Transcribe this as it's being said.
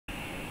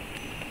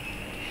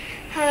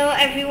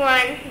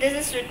everyone, this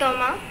is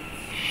Ritoma.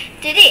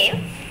 Today,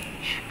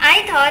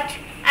 I thought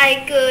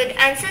I could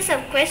answer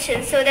some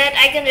questions so that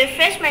I can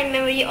refresh my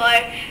memory or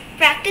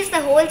practice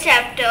the whole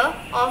chapter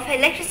of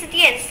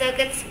electricity and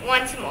circuits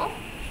once more.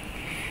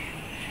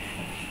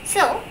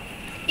 So,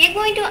 we are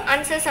going to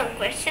answer some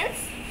questions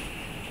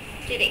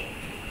today.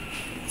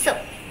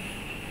 So,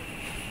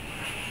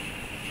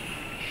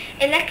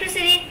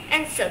 electricity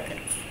and circuits.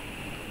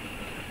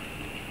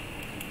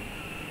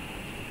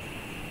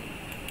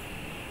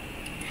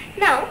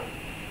 Now,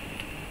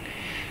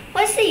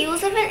 what's the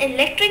use of an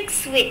electric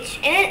switch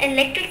in an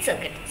electric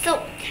circuit?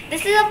 So,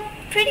 this is a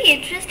pretty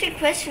interesting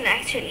question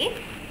actually.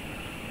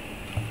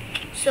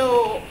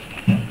 So,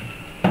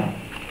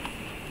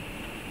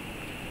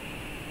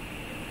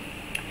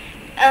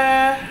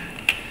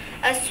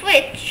 a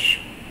switch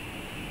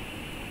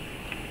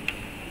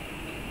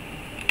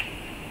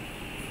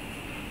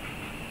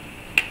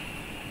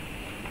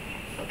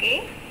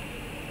okay,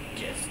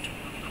 just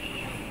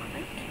wait a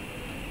moment.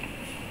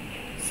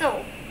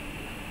 So,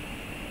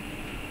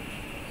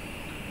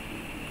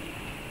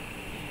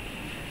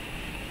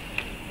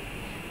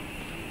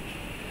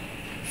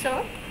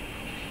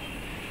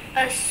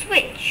 a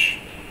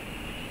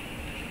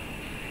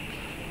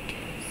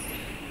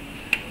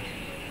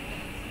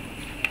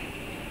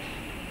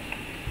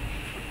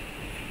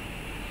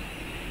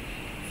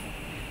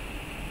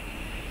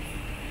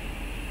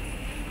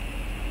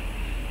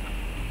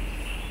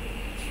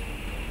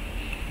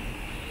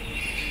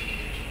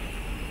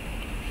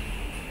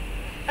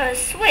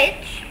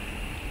switch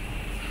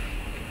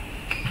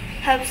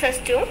helps us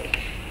to,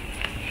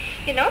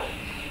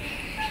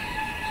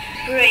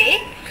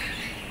 break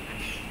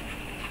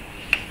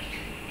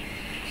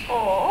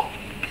or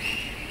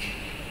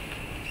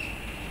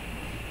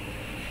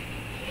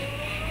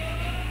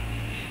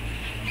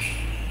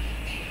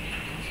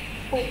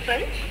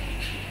open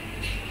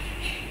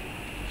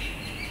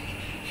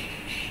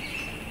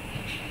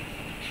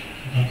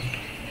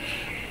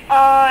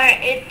or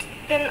it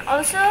can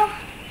also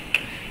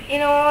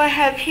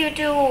help you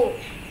to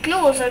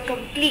close or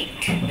complete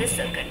the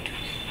circuit.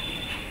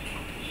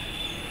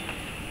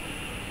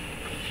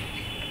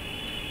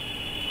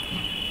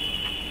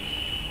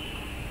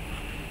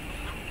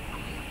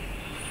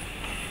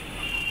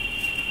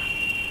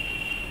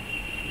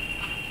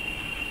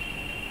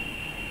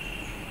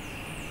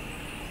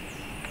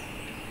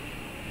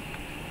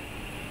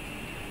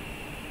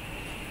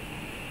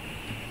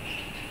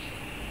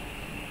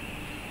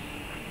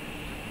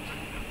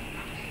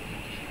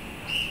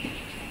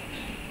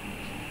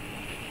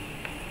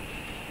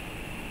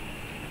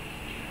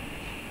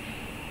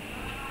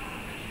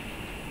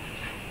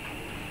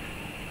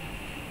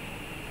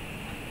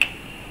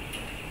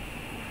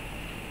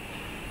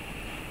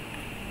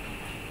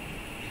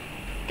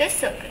 This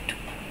circuit.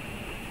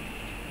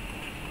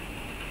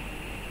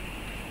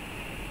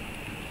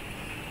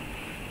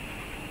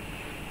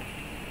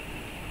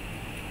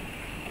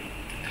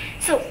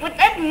 So what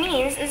that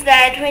means is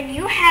that when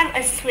you have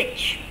a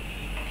switch,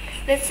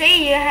 let's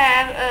say you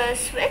have a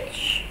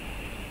switch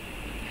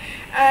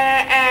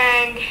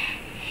and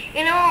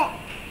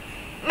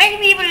many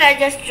people are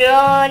just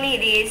really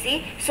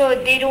lazy, so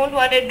they don't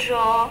want to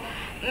draw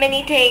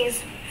many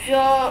things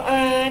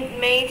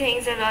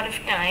a lot of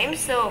times.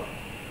 So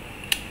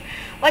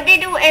what they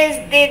do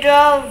is they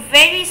draw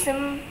very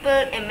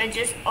simple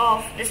images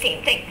of the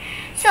same thing.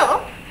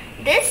 So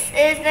this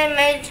is the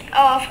image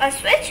of a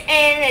switch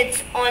in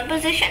its on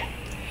position,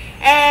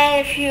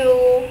 and if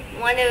you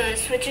want to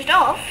switch it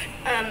off,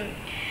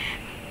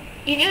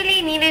 you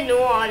really need to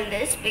know all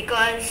this,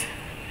 because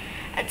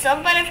at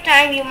some point of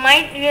time you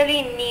might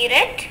really need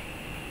it.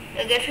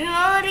 You get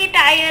really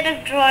tired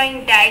of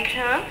drawing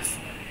diagrams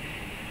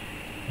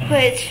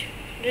which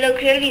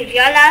look really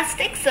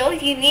realistic, so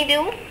you need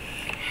to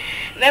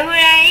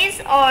memorize,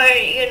 or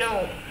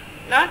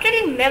not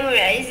really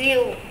memorize,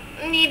 you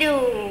need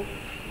to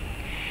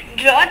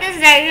draw this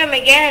diagram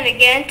again and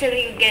again till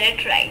you get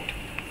it right.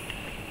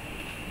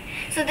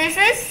 So this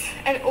is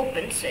an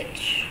open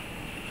switch.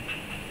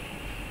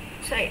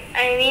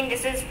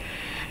 This is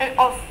an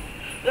off.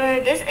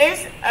 This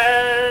is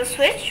a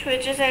switch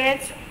which is in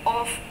its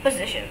off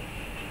position.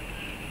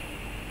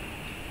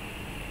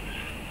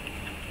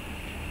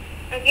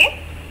 Okay,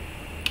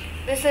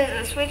 this is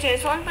a switch in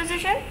its on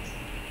position,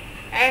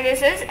 and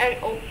this is an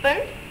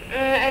open,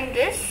 and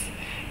this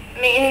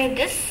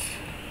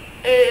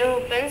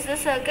opens the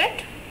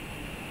circuit.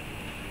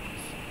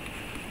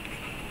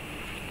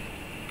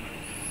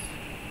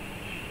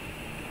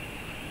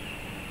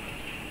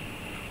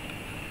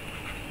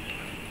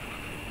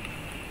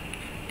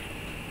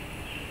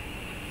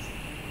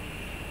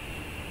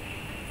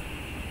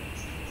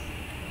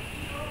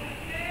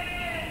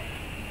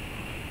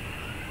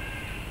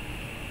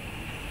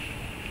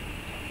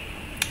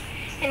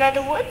 In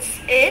other words,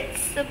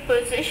 it's the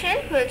position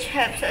which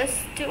helps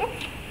us to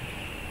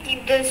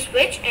keep the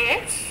switch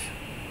in its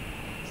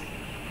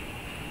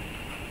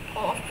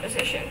off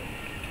position.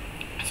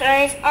 So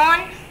when it's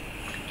on,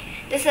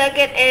 the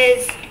circuit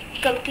is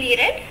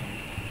completed.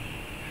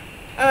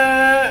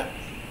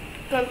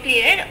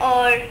 completed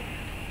or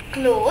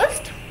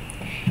closed,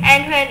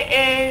 and when it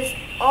is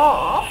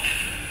off,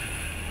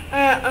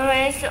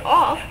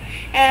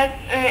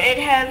 it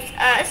helps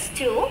us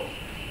to.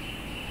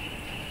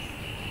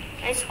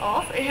 It's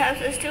off. It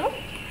helps us to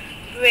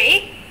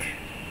break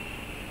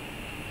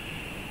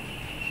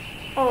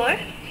or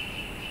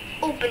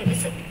open the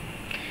circuit,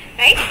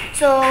 right?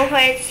 So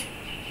when it's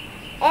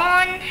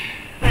on,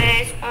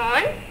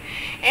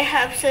 it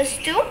helps us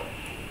to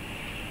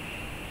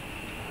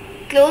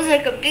close or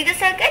complete the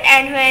circuit,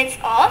 and when it's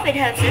off, it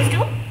helps us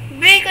to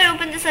break or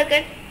open the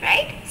circuit,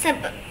 right?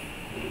 Simple.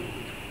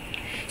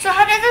 So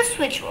how does a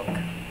switch work?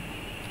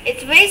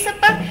 It's very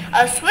simple.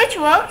 A switch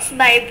works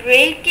by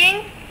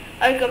breaking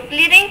or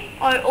completing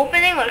or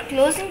opening or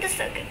closing the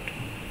circuit.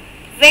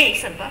 Very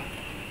simple,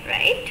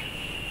 right?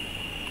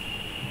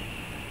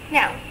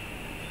 Now,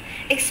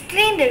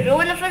 explain the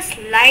role of a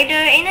slider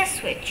in a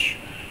switch.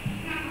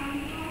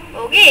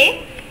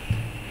 Okay,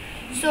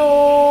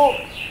 so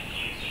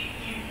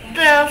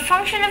the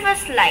function of a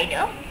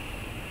slider,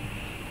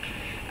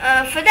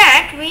 for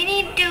that we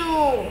need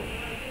to,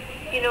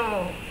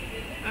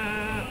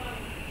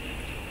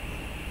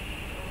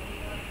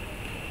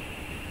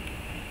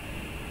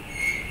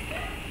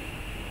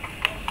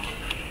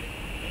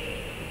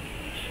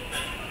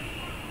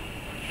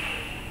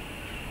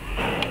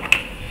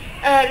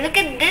 look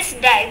at this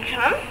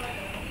diagram.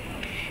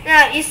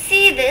 Now you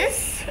see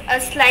this, a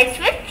slide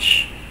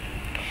switch.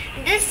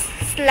 This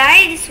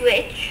slide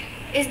switch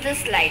is the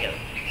slider.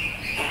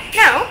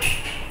 Now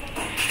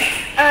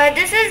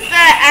this is the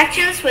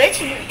actual switch.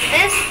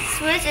 This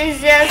switch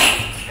is just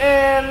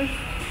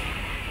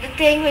the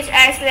thing which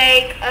acts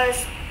like a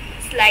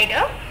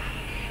slider.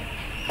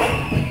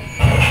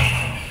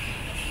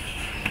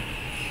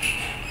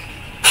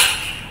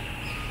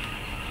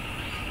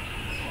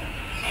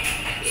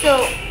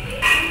 So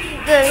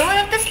the role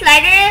of the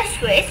slider in a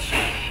switch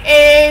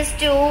is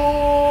to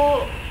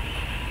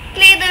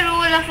play the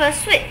role of a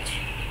switch.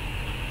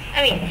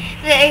 I mean,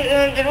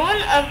 the role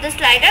of the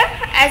slider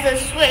as a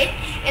switch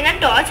in a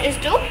torch is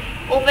to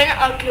open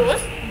or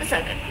close the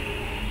circuit.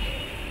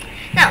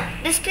 Now,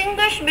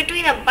 distinguish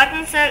between a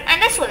button cell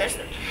and a solar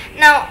cell.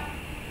 Now,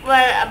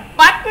 well, a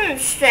button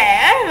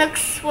cell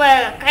looks,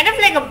 well, kind of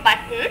like a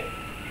button,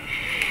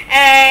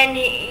 and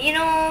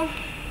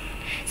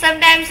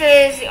sometimes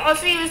it is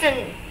also used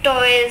in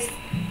toys.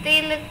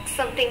 They look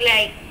something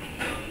like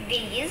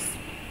these.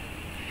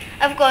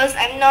 Of course,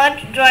 I'm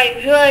not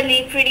drawing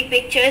really pretty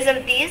pictures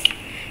of these.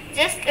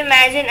 Just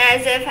imagine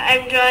as if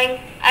I'm drawing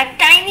a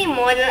tiny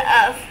model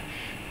of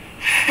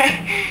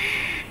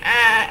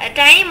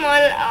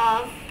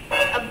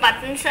a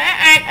button cell,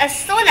 and a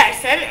solar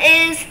cell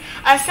is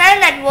a cell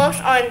that works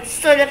on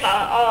solar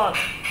power, or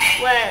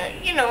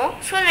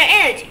solar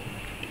energy.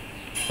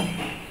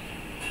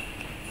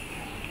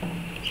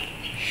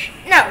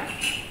 Now,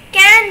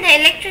 can the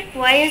electric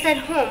wires at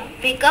home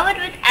be covered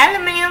with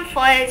aluminium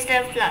foil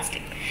instead of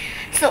plastic?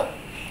 So,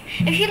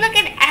 if you look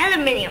at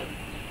aluminium,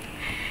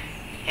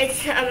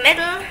 it's a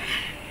metal,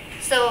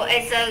 so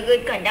it's a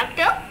good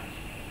conductor,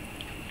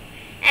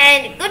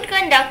 and good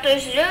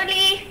conductors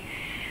really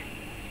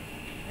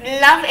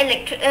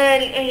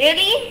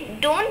really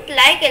don't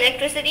like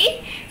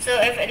electricity. So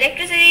if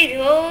electricity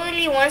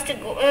really wants to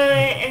go,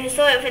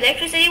 if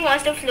electricity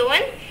wants to flow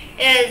in,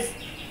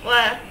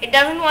 it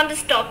doesn't want to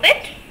stop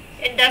it.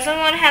 It doesn't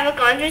want to have a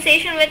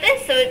conversation with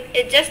it, so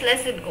it just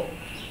lets it go.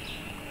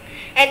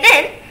 And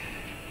then,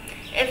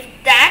 if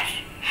that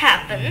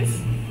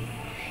happens,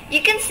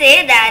 you can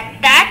say that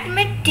that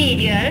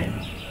material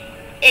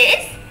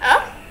is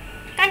a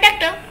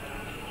conductor.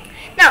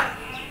 Now,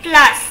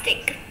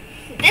 plastic.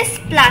 This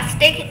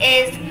plastic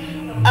is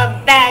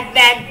a bad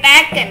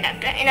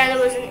conductor. In other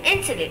words, an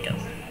insulator.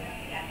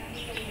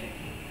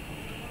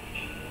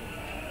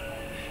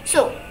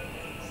 So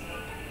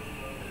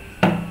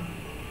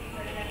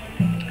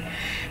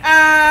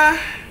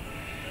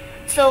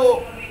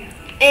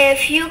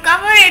if you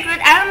cover it with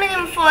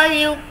aluminium foil,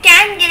 you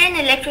can get an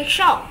electric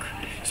shock.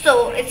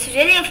 So it's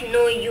really of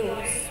no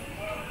use.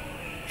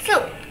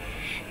 So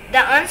the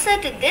answer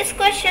to this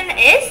question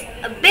is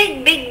a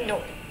big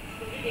no.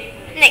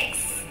 Next.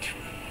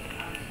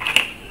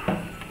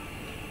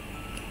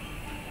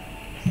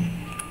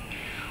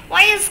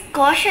 Why is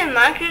caution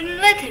mark written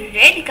with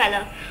red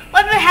color?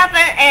 What will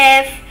happen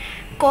if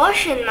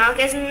caution mark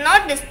is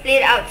not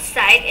displayed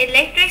outside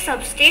electric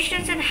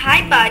substations and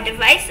high power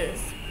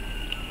devices?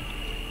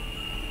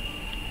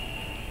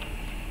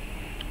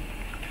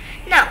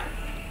 Now,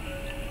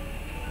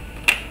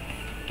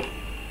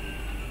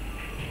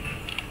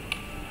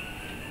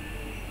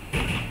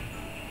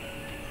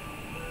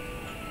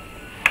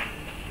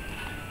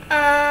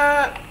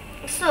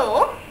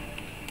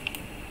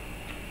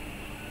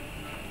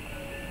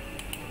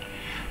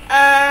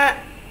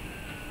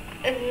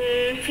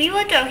 we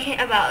were talking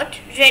about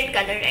red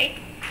color, right?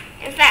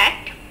 In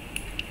fact,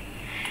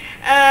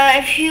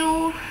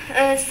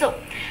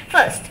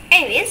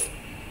 anyways,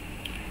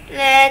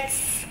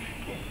 let's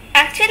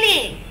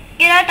actually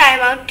get our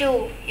time out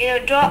to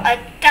draw a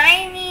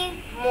tiny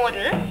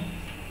model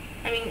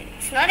I mean,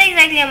 it's not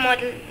exactly a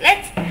model.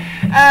 Let's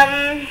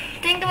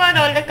think about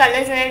all the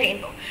colors in a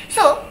rainbow.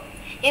 So,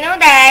 you know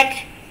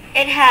that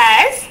it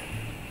has,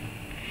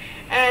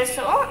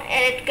 so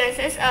it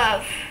consists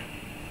of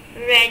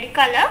red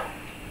color.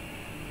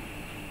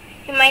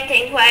 You might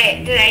think,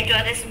 why did I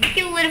draw this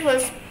beautiful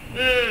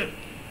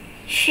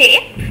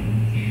shape?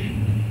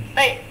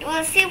 But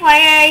we'll see why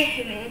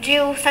I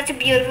drew such a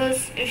beautiful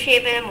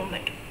shape in a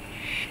moment.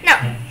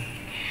 Now,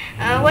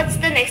 what's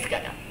the next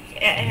color?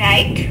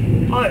 Right,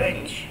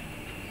 orange.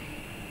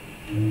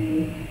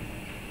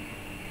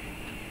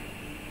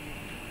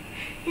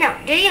 Now,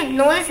 did you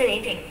notice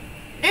anything?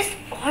 This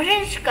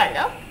orange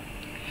color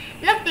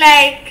looked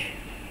like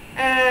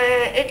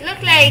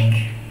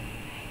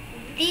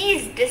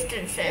these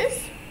distances.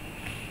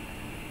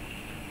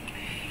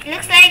 It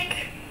looks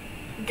like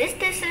this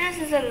distance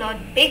is a lot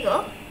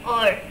bigger,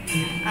 or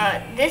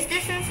this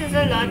distance is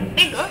a lot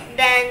bigger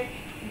than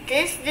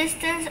this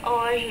distance,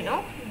 or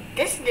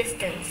this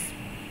distance.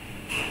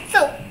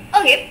 So,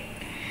 okay,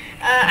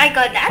 I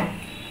got that.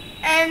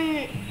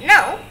 And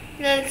now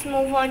let's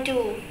move on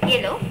to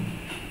yellow,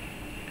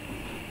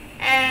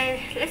 and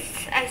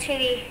let's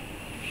actually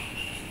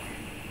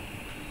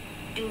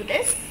do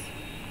this.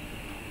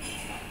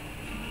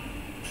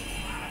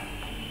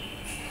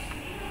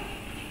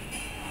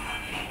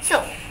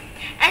 So,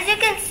 as you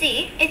can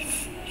see,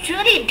 it's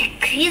really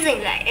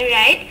decreasing,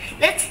 right?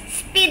 Let's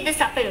speed this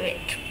up a bit.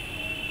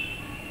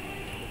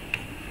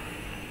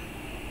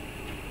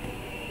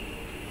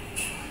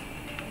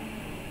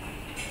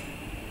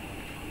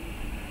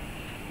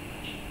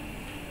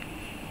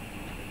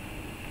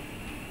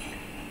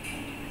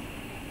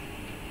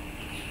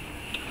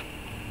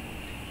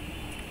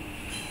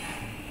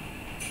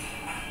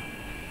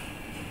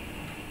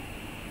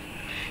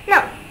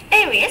 Now,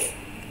 anyways,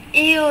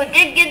 you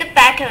did get the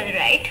pattern,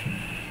 right?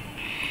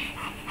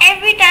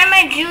 Every time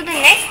I drew the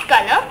next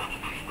color,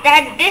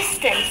 that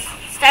distance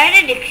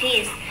started to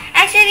decrease.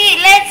 Actually,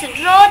 let's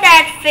draw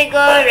that figure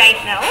right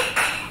now.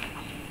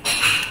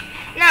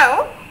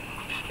 Now,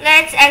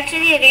 let's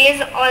actually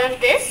erase all of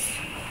this,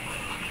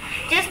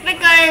 just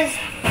because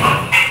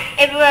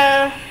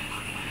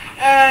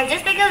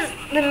just because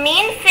the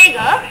main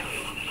figure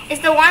is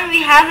the one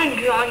we haven't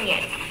drawn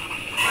yet.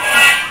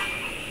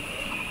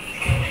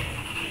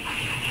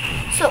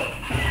 So,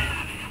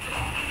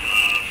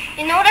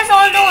 you notice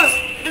all those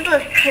little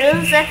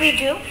hills that we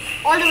do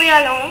all the way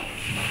along?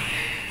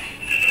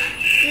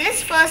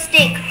 Let's first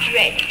take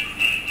red.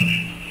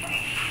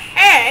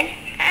 And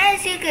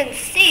as you can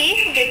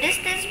see, the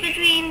distance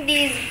between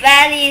these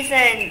valleys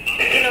and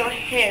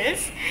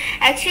hills,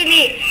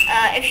 actually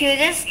if you're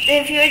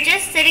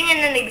just sitting in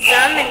an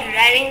exam and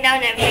writing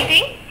down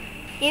everything,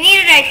 you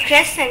need to write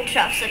crests and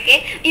troughs,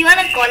 okay? You want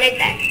to call it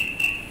that.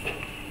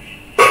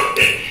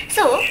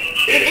 So,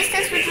 the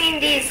distance between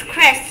these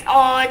crests,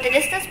 or the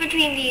distance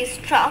between these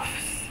troughs,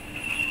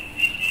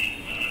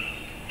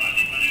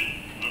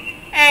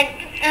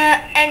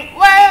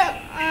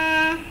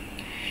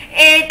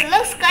 it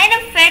looks kind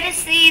of fair to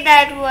see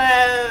that,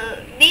 well,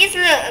 these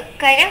look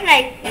kind of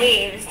like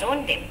waves,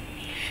 don't they?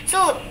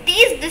 So,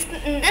 this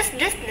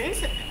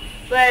distance,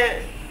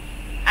 well,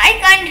 I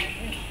can't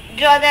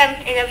draw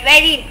them in a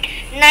very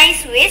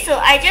nice way, so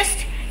I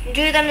just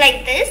drew them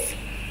like this.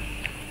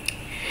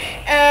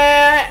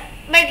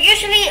 But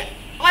usually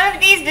all of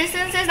these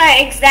distances are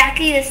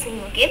exactly the same,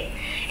 okay?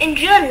 In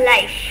real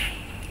life,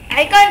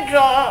 I can't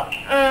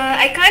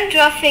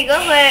draw a figure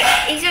where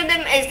each of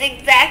them is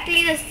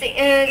exactly the same.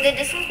 The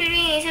distance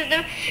between each of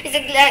them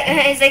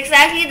is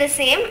exactly the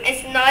same.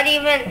 It's not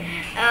even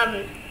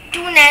 2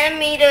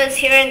 nanometers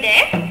here and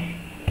there.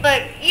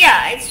 But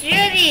yeah, it's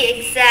really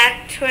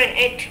exact when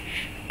it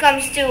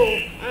comes to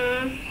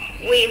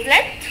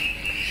wavelength.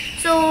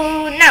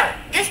 So now,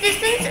 this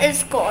distance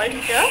is called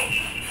the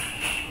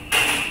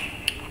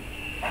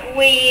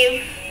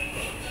wave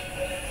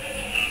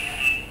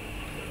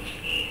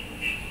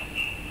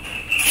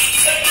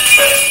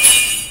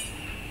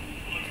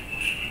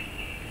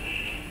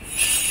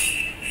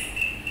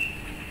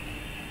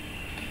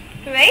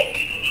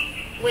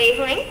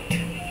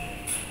wavelength.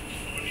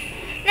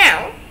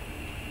 Now,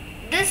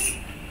 this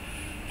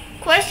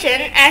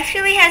question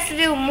actually has to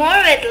do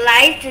more with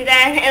light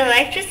than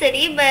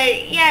electricity,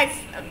 but yeah, it's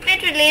a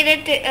bit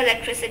related to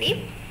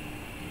electricity.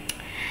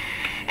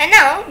 And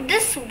now,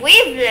 this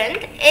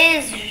wavelength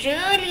is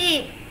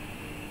really,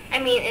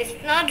 it's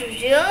not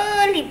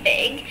really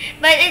big,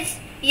 but it's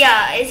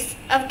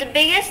of the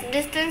biggest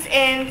distance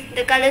in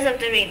the colors of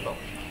the rainbow.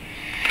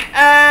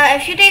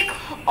 If you take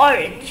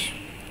orange,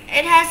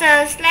 it has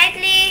a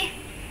slightly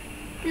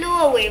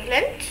lower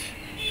wavelength.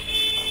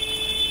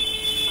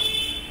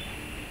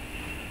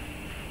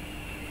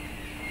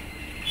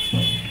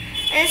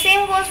 And the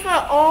same goes for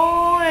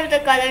all of the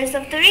colors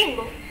of the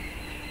rainbow.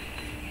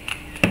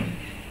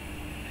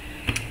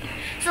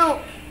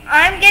 So,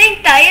 I'm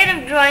getting tired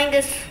of drawing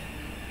this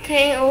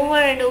thing over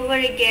and over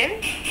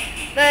again.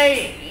 But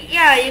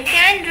yeah, you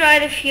can draw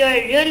it if you're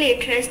really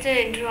interested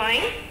in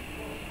drawing.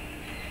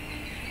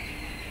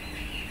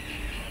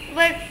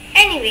 But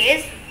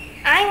anyways,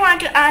 I want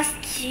to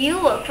ask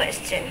you a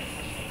question.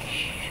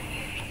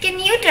 Can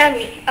you tell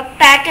me a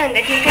pattern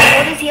that you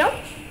can notice here?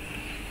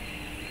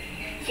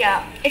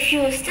 Yeah, if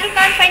you still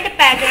can't find the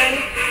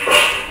pattern,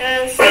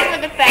 we'll see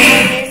what the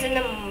pattern is in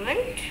a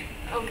moment.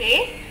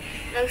 Okay,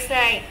 looks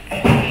like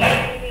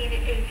I need to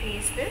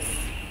erase this.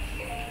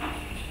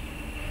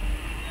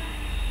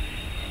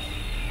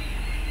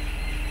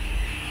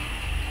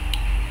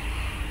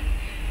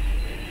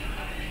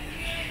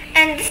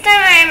 And this time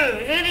I'm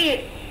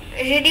really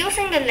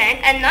reducing the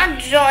length and not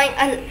drawing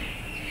a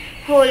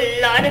whole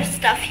lot of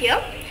stuff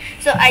here.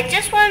 So I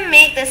just want to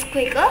make this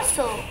quicker,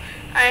 so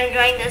I'm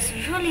drawing this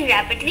really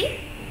rapidly.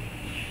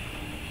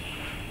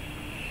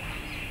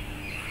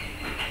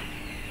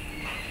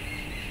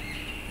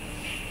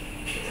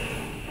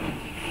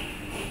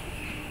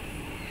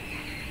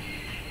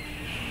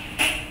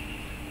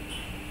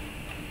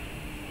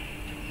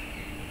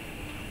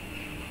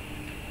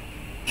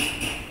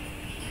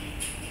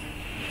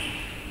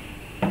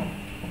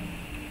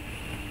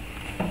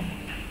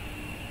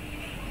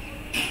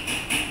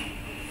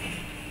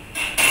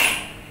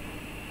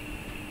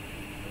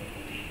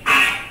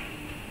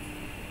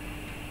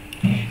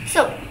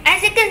 So,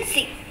 as you can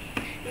see,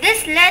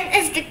 this length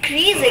is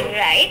decreasing,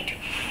 right?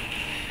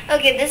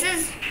 Okay, this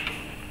is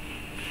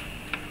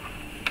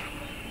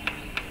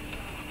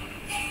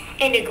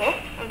indigo.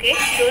 Okay,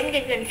 don't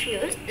get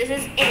confused. This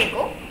is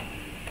indigo.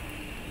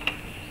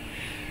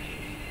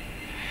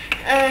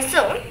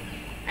 So,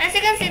 as you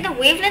can see, the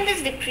wavelength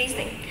is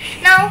decreasing.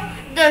 Now,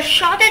 the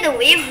shorter the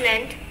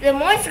wavelength, the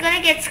more it's going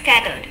to get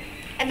scattered.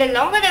 And the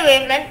longer the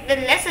wavelength, the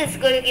less it's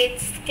going to get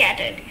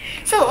scattered.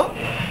 So,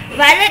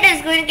 violet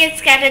is going to get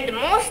scattered the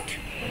most,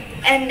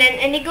 and then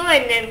indigo,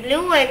 and then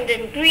blue, and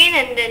then green,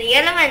 and then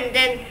yellow, and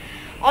then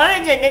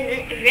orange, and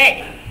then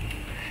red.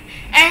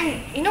 And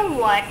you know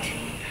what?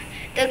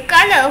 The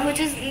color which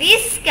is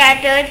least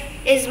scattered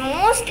is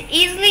most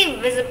easily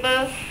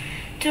visible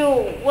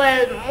to,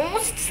 well,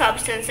 most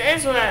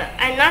substances. Well,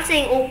 I'm not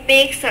saying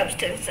opaque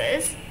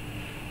substances,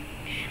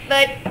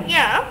 but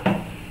yeah,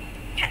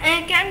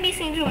 it can be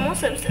seen through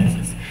most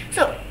substances.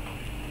 So,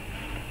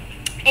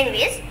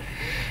 anyways,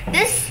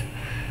 this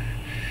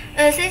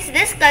since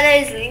this color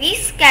is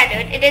least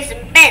scattered, it is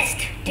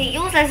best to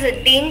use as a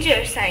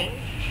danger sign.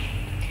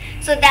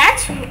 So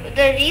that's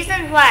the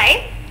reason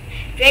why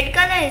red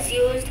color is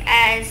used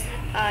as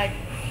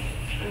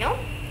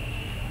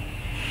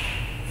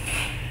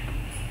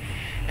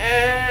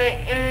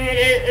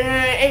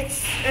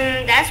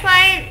that's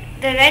why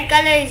the red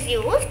color is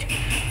used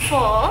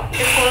for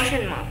the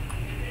caution mark,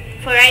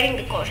 for writing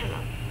the caution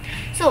mark.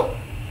 So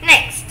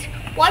next,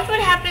 what would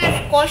happen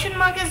if caution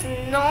mark is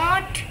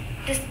not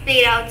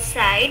displayed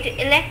outside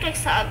electric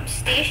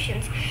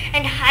substations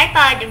and high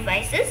power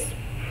devices?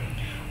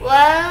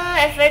 Well,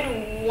 if it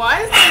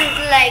was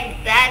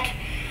like that,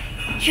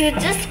 you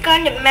just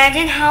can't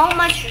imagine how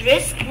much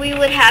risk we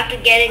would have to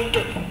get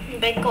into,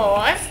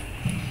 because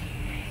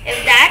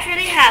if that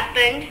really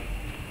happened,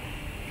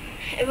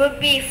 it would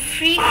be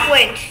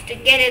frequent to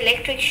get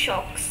electric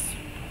shocks.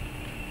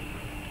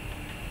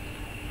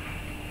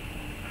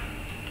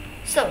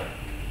 So,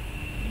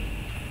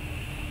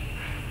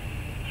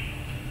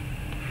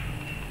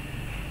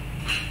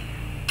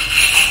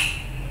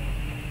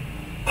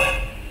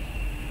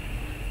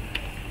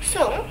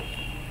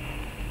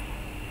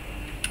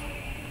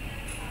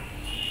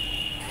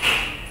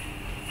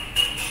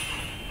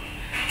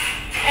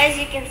 as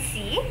you can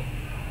see,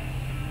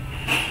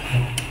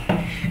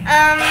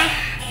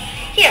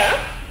 here,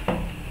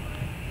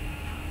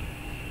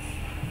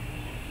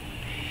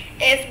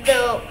 if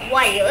the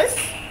wires,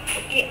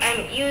 okay,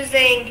 I'm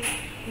using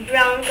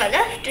brown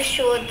color to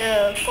show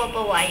the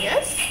copper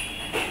wires,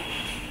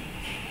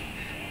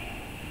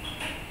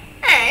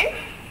 and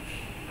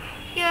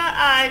here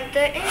are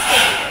the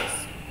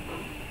insulators.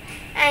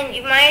 And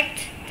you might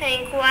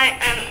think, why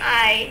am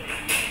I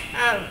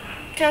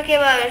talking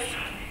about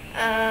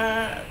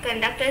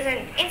conductors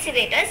and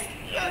insulators?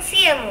 You'll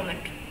see in a moment.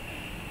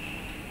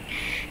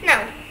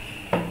 Now,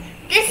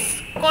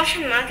 this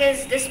caution mark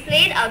is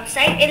displayed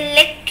outside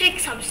electric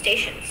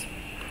substations,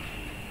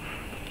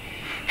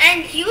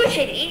 and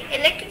usually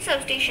electric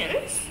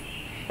substations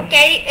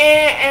carry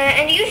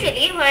and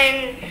usually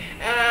when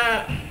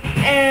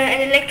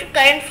an electric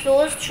current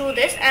flows through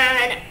this,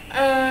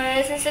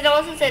 and since it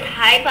also said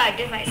high power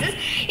devices,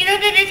 you know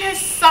that it has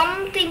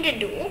something to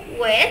do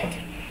with,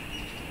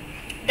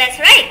 that's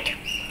right,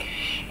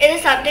 it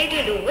is something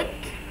to do with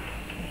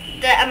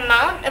the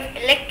amount of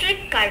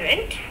electric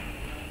current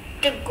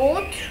to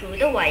go through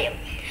the wire.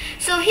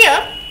 So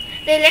here,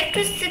 the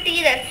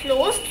electricity that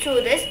flows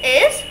through this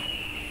is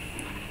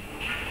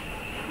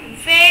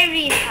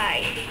very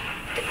high.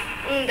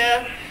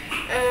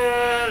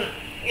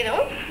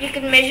 You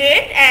can measure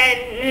it and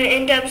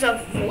in terms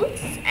of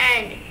volts,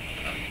 and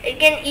it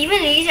can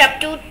even reach up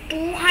to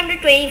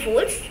 220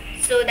 volts.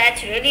 So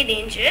that's really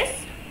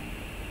dangerous.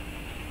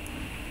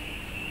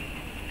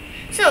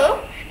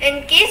 So,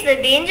 in case the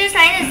danger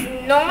sign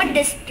is not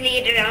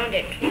displayed around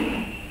it,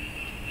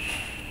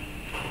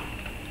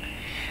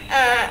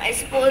 I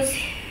suppose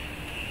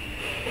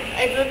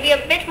it would be a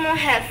bit more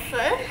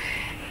helpful.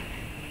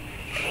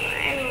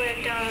 I wrote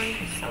it down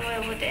somewhere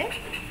over there.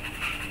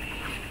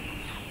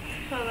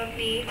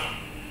 Probably.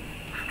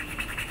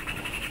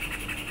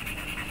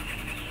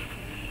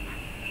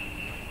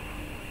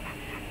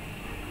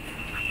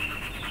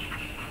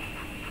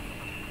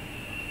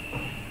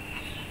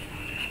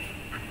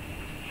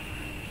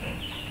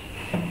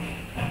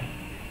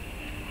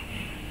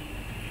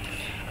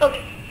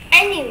 Okay,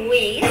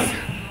 anyways,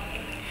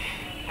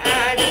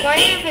 the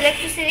quantity of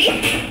electricity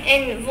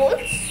in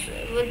volts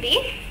would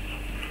be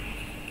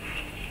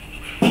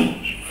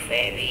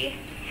very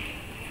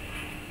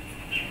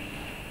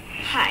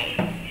high.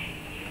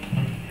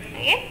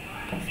 Okay,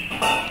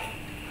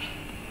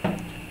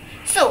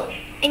 so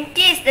in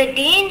case the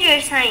danger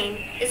sign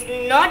is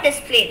not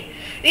displayed,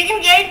 we can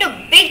get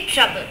into big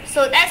trouble.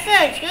 So that's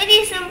a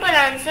really simple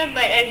answer,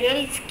 but a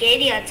really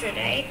scary answer,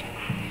 right?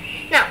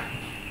 Now,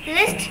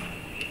 list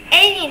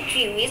any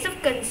 3 ways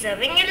of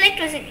conserving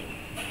electricity.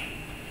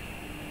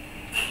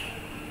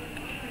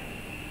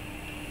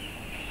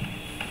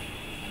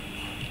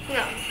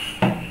 Now,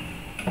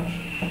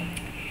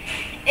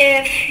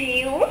 if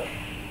you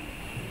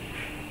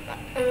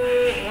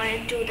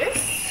want to do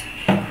this,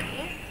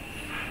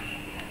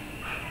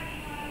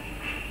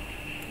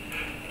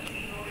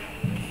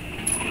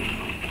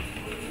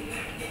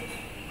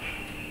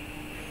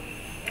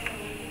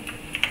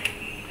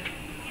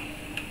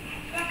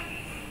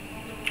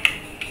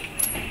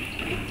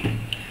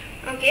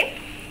 okay,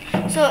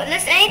 so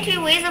list any 3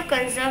 ways of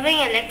conserving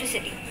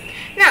electricity.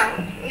 Now,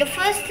 the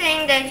first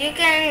thing that you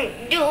can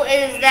do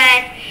is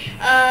that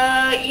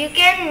you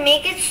can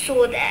make it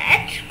so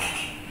that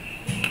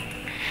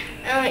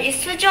you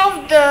switch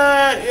off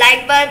the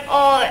light bulb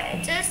or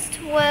just,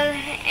 well,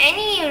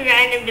 any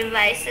random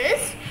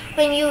devices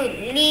when you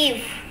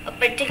leave a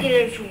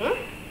particular room,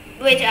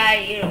 which are,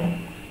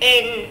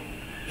 in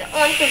the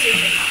on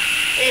position,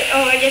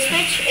 or the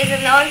switch is in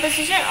the on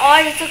position,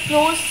 or it's a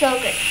closed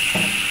circuit.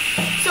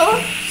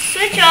 So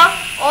switch off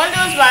all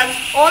those bulbs,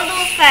 all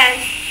those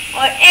fans,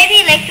 or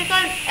any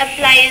electrical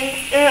appliance,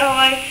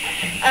 or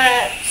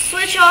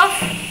switch off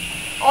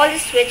all the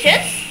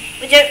switches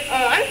which are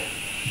on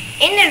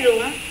in the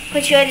room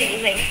which you are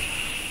leaving.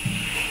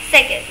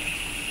 Second,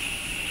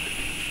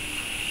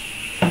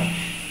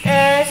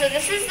 so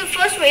this is the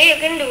first way you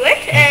can do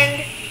it,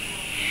 and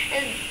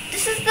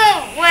this is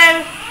the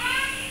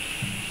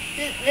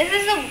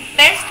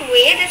best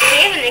way to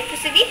save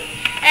electricity.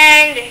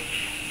 And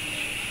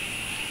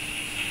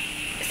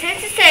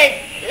since it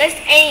said list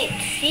any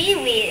 3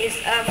 ways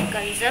of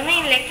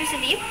conserving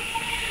electricity,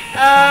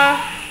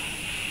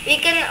 we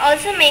can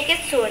also make it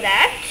so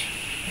that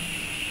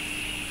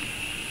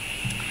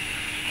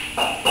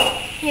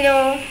we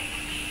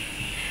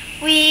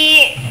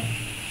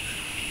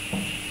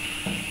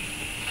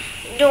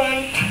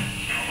don't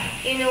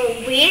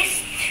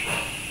waste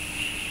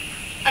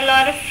a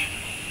lot of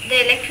the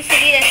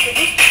electricity that's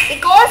produced,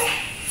 because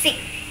see,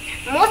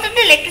 most of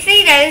the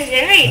electricity that is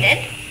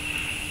generated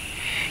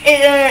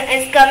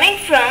is coming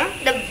from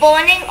the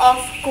burning of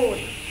coal.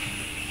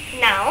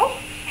 Now,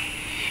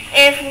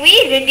 if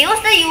we reduce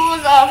the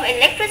use of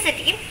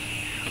electricity,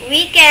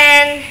 we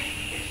can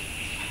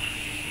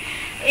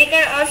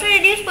also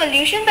reduce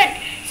pollution. But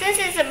since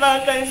it's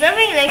about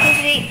conserving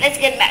electricity, let's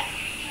get back.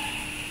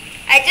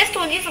 I just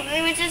told you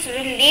something which is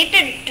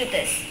related to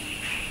this.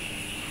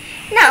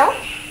 Now,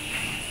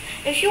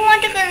 if you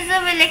want to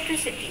conserve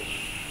electricity,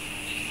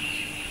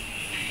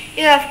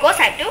 you of course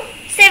have to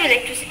save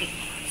electricity.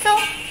 So,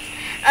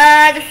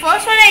 the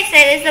first one I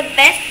said is the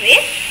best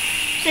way.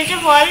 Switch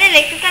off all the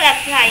electrical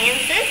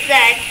appliances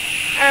that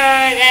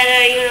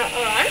are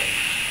on,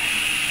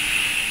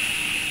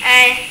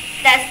 and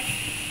that's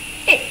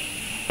it.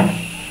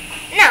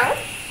 Now,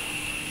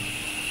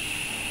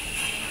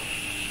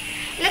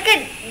 look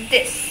at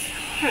this.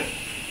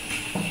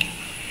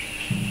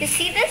 You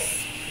see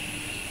this?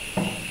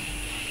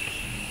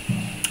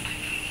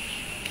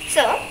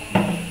 So,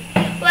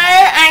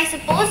 I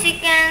suppose you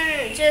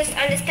can just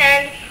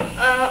understand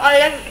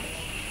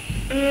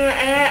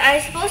I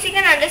suppose you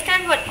can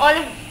understand what all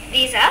of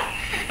these are.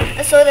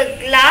 So the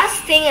glass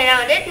thing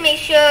around it, make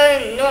sure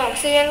no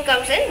oxygen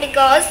comes in,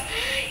 because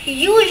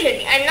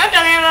usually, I'm not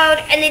talking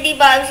about LED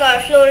bulbs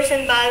or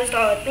fluorescent bulbs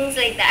or things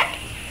like that.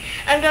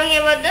 I'm talking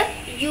about the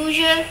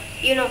usual,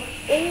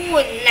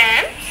 old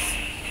lamps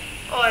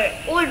or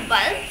old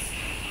bulbs.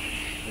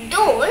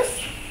 Those,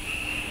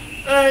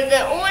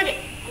 the old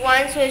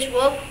ones which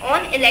work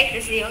on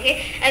electricity,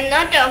 okay? I'm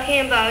not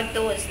talking about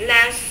those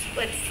lamps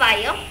with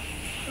fire,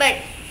 but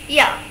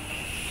yeah.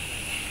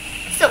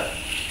 So,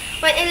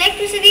 when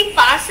electricity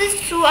passes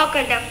through a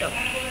conductor,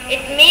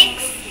 it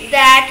makes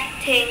that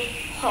thing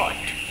hot.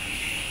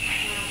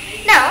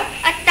 Now,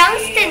 a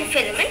tungsten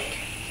filament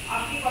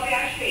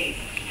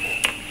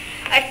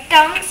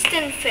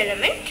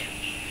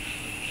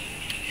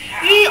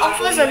really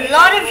offers a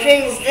lot of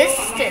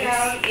resistance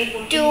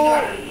to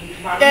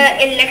the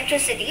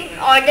electricity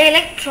or the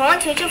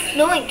electrons which are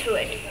flowing through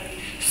it.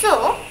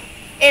 So,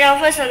 it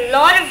offers a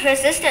lot of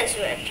resistance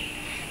to it.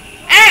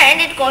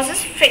 and it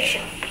causes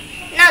friction.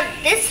 Now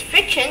this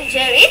friction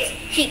generates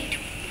heat.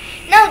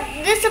 Now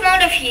this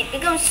amount of heat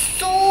becomes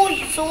so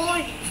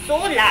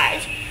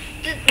large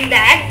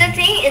that the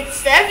thing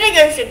itself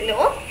begins to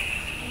glow,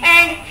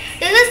 and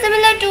this is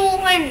similar to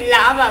when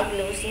lava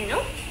glows,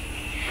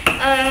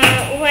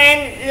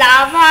 when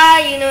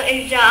lava,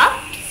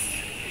 erupts,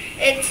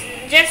 it's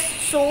just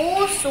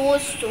so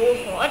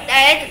hot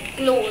that it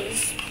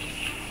glows.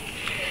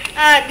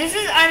 This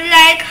is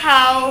unlike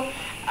how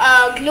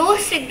glow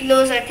stick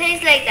glows or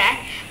things like that,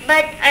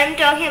 but I'm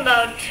talking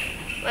about,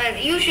 well,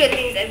 usual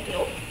things that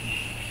glow.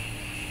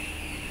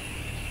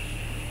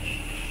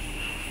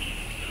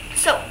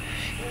 So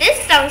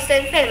this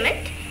tungsten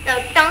filament, now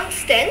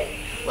tungsten,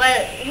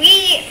 well,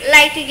 we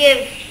like to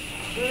give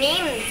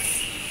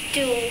names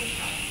to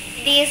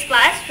these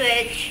parts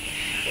which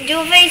do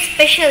a very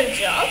special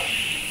job.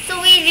 So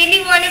we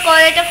really want to call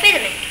it a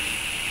filament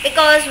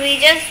because we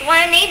just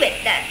want to name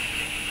it that.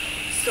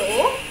 So,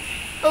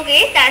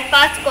 okay, that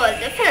part's called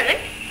the filament,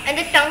 and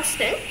the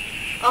tungsten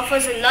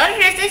offers a lot of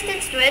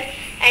resistance to it,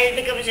 and it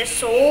becomes just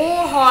so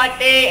hot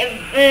that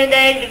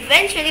it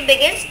eventually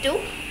begins to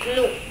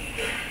glow.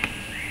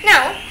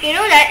 Now, you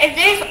know that if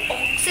there is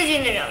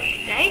oxygen around,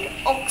 right?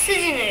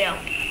 Oxygen around,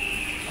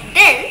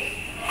 then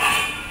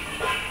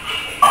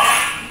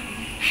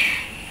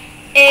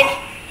it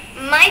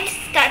might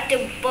start to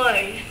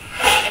burn.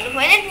 And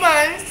when it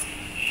burns,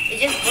 it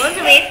just burns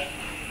away,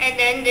 and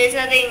then there's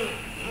nothing,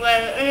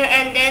 well,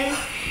 and then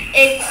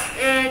it's,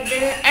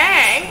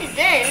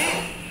 then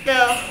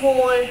the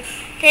whole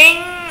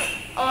thing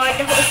or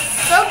the whole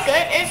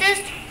circuit is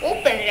just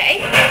open,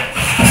 right?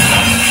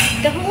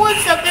 The whole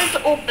circle is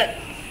open.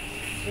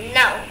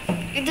 Now,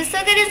 if the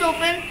circuit is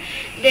open,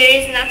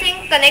 there is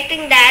nothing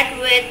connecting that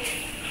with,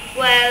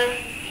 well,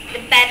 the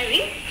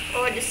battery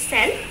or the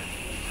cell.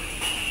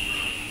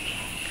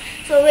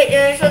 So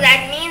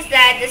that means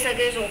that the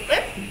circuit is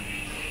open,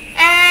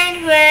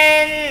 and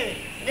when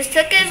the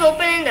circuit is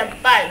open in the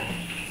bulb,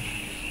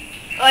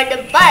 or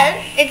the bulb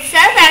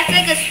itself acts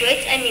like a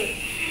switch. I mean,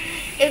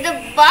 if the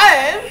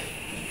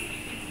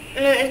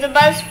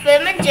bulb's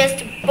filament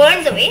just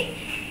burns away,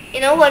 you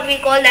know what we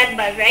call that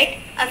bulb, right?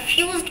 A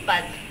fused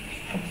bulb.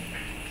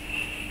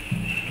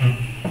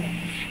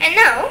 And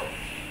now,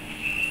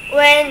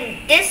 when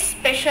this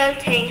special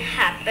thing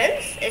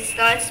happens, it's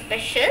not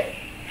special.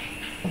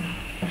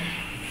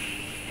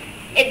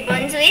 It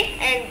burns away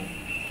and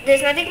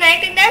there's nothing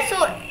connecting that,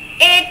 so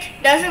it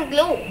doesn't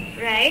glow,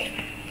 right?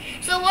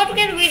 So what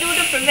can we do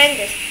to prevent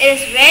this? It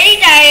is very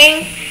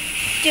tiring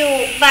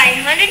to buy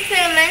 100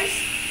 filaments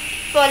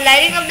for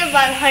lighting up the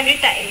bulb 100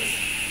 times.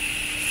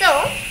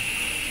 So,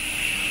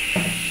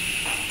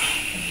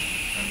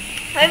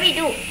 what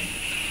do?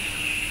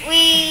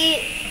 We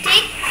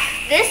take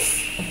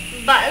this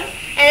bulb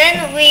and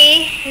then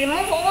we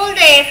remove all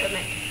the air from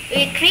it.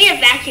 We create a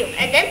vacuum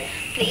and then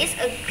place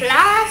a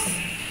glass,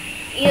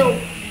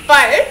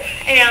 bulb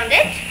around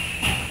it.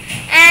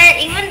 And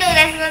even though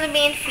that's not the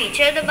main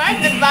feature of the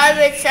bulb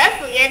itself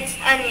gets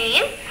a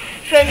name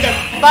from the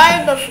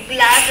bulb of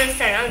glass that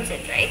surrounds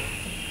it, right?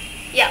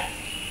 Yeah.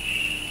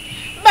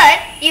 But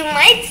you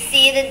might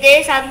see that there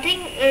is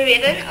something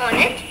written on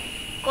it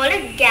called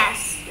a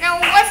gas. Now,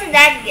 what's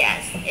that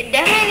gas? It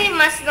definitely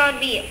must not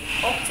be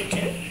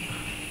oxygen.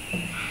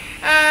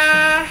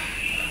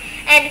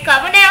 And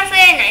carbon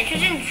dioxide and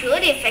nitrogen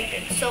really affect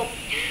it. So,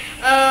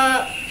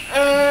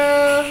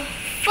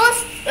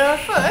 first,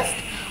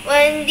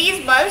 when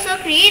these bulbs were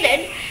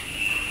created,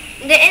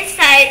 the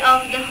inside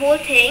of the whole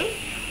thing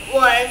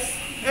was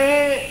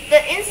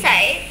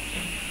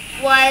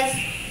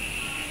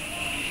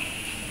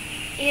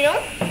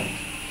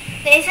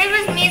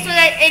made so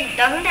that it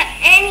doesn't have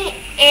any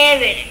air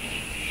in it.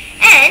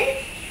 And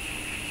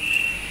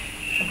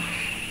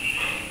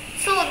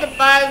so the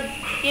bulb,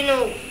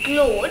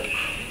 glowed,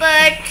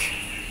 but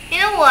you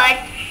know what?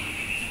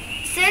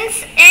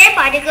 Since air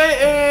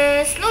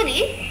particles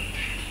slowly,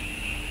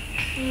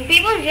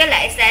 people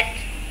realize that,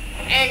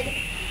 and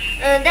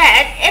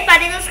that air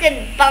particles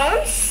can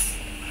bounce.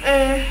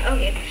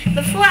 Okay,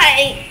 before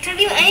I tell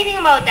you anything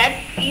about that,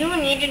 you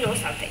need to know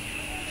something.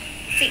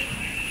 See,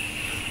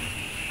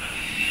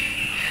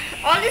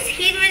 all this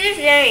heat which is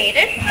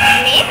generated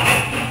makes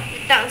the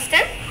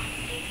tungsten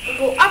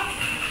go up,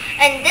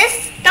 and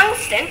this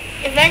tungsten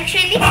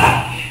eventually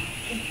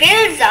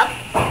builds up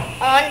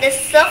on the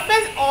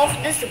surface of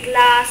this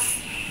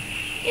glass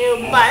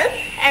bulb,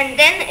 and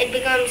then it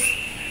becomes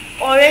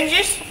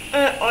orangish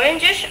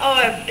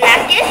or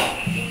blackish,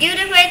 due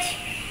to which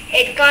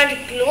it can't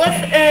glow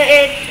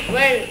if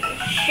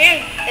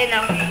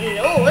enough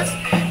glows,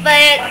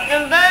 but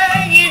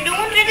you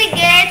don't really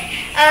get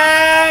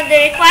the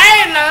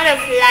required amount of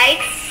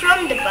light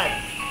from the bulb,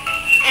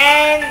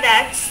 and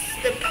that's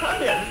the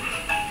problem.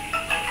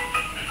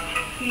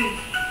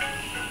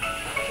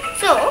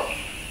 So,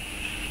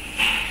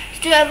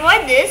 to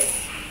avoid this,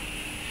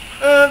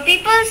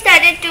 people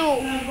started to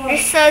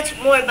research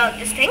more about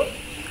this thing.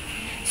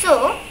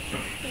 So,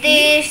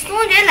 they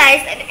soon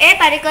realized that air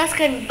particles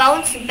can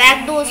bounce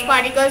back those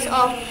particles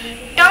of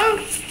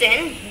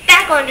tungsten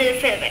back onto the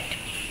filament.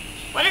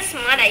 What a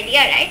smart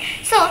idea, right?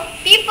 So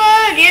people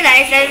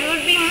realized that it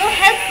would be more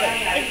helpful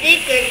if they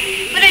could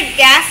put a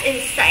gas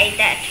inside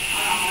that,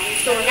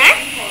 so that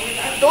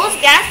those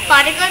gas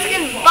particles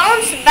can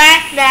bounce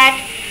back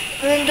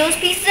those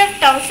pieces of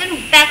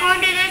tungsten back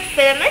onto the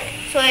filament,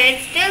 so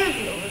it still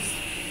glows.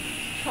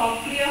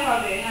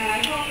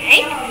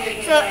 Right?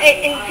 So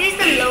it increased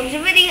the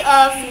longevity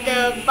of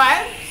the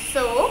bulb.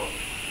 So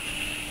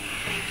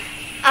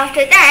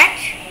after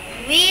that,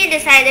 we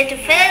decided to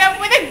fill it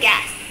up with a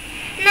gas.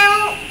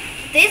 Now,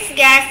 this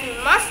gas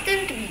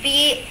mustn't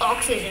be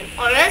oxygen,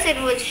 or else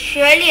it would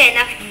surely end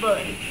up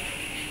burn.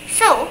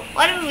 So,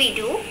 what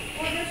do?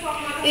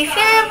 We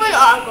fill it up with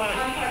argon.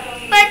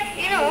 But,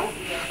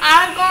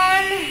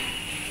 argon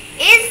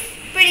is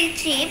pretty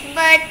cheap,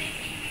 but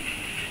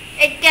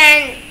it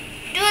can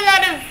do a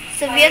lot of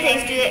severe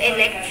things to the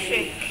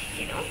electric,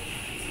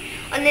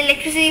 on the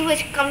electricity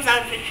which comes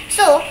out of it.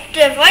 So, to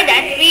avoid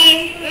that,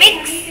 we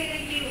mix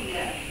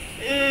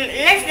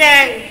less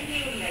than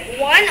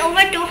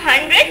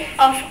 1/200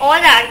 of all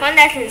the argon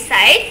that's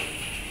inside,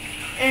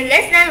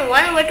 less than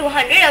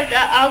 1/200 of the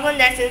argon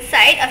that's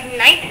inside of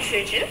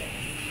nitrogen.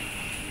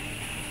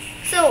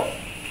 So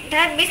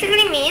that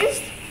basically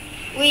means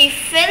we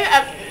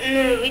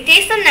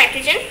take some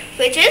nitrogen,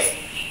 which is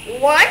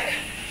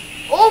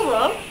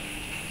 1/1.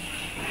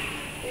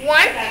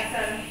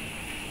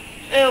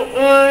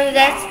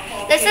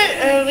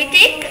 We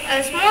take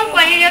a small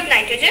quantity of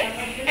nitrogen,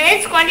 and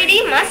its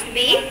quantity must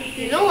be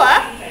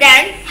lower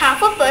than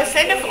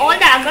 0.5% of all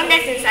the argon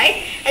that's inside,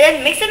 and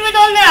then mix it with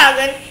all the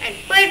argon and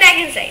put it back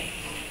inside.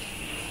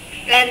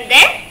 And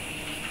then,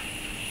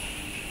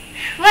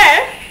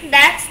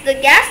 that's the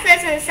gas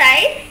that's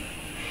inside,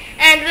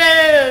 and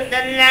will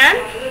the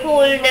lamp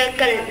hold the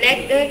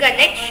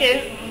connection?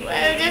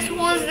 Just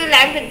holds the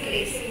lamp in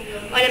place,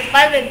 or the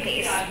bulb in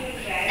place.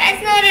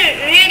 That's not a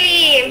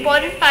really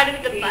important part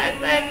of the bulb,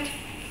 but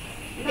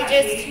we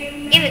just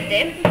give it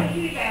there.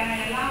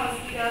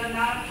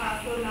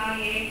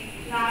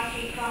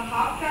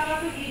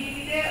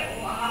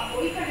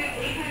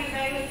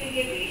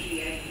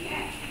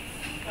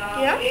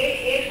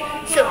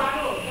 So,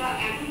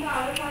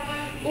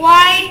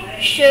 why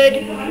should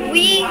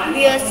we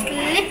wear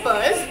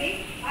slippers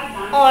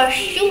or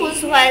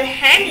shoes while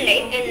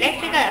handling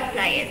electrical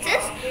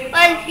appliances?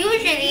 Well,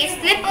 usually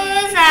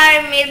slippers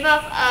are made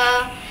of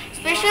a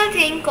special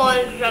thing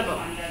called rubber,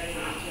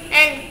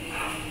 and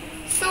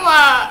so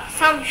are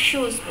some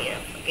shoes made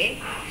of. Okay,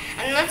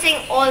 I'm not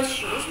saying all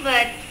shoes,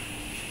 but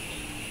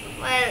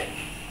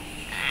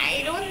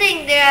I don't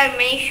think there are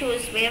many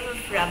shoes made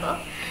of rubber.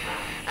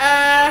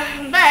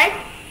 But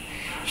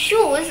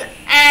shoes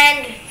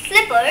and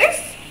slippers,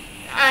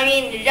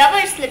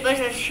 rubber slippers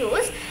and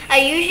shoes are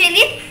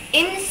usually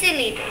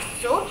insulators.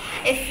 So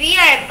if we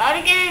are about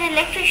to get an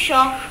electric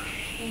shock,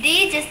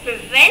 they just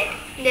prevent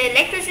the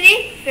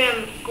electricity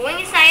from going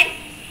inside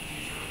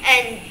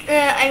and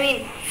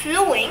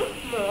flowing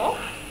more.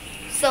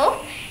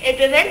 So it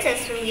prevents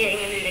us from getting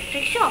an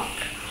electric shock,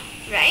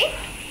 right?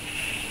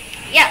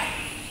 Yeah.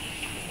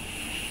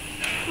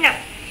 Now,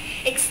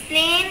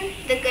 explain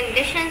the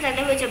conditions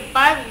under which a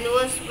bulb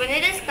glows when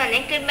it is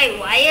connected by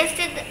wires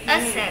to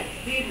a cell.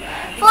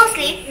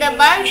 Firstly, the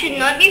bulb should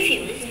not be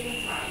fused,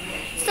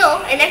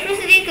 so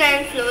electricity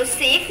can flow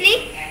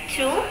safely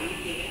through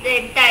the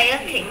entire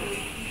thing.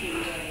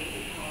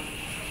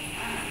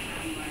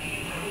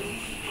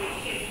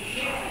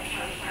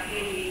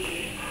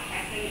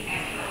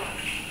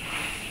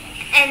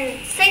 And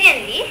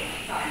secondly,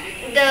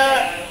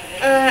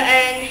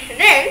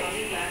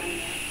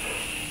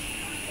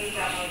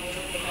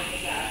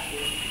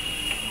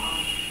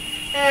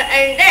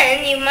 and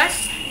then you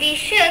must be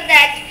sure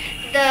that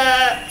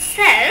the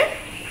cell,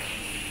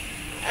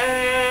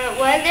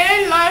 there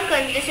are a lot of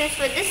conditions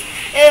for this,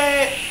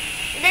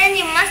 then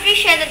you must be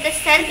sure that the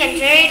cell can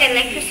generate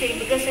electricity,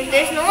 because if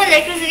there is no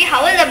electricity,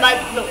 how will the bulb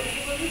glow,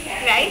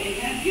 right?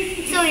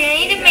 So you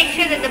need to make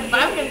sure that the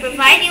bulb can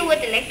provide you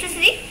with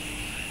electricity.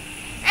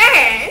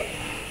 And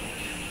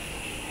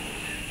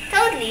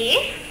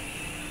thirdly,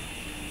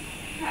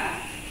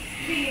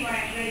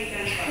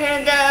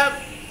 the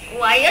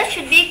wire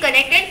should be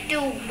connected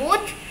to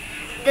both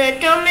the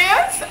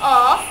terminals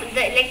of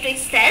the electric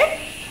cell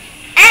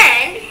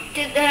and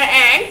to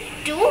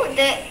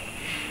the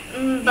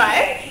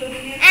bulb,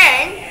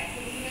 and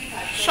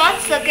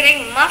short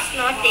circuiting must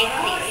not take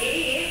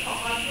place,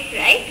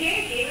 right?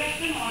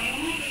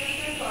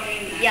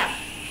 Yeah.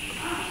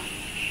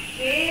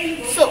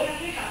 So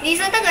these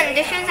are the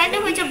conditions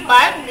under which a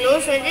bulb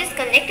glows when it is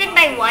connected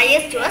by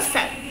wires to a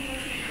cell.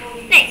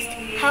 Next,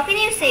 how can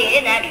you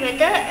say that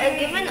whether a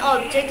given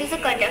object is a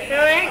conductor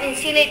or an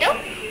insulator?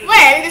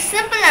 Well, the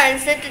simple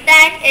answer to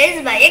that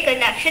is by a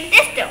conduction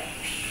tester.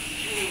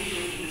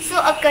 So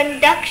a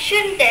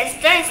conduction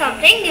tester is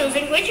something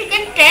using which you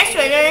can test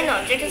whether an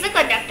object is a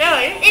conductor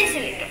or an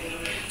insulator.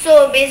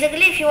 So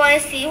basically, if you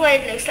want to see what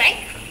it looks like,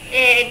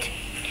 it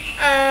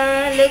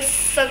looks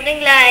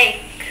something like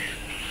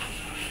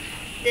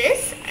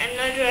this. I'm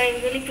not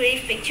drawing really pretty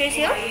pictures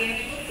here.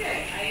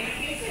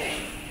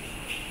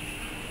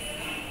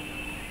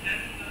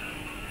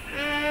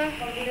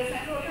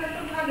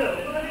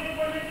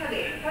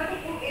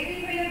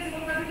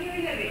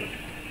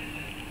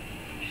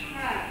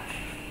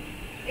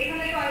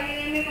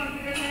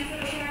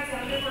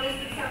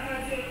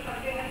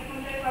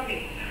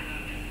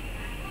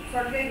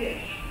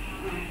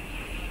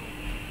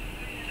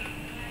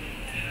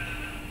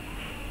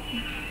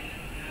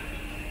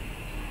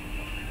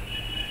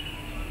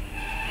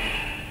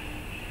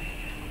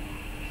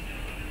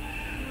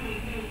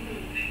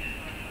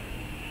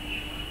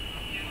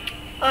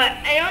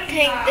 I don't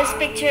think this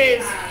picture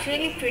is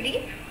really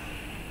pretty.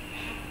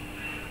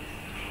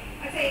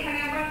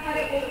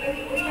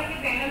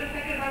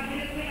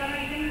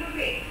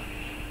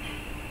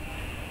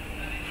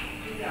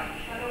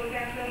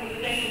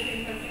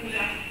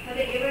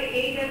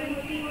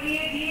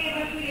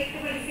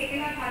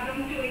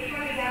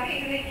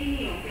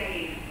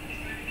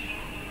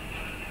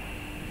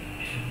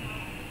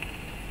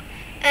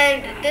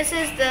 And this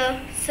is the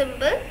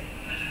symbol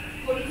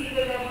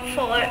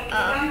for a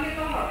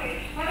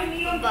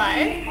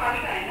bulb,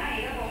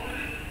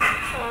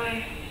 or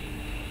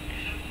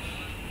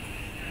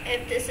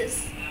if this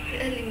is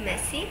really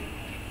messy,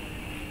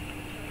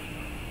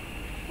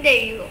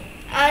 there you go,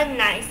 a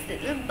nice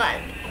little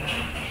bulb.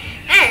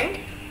 And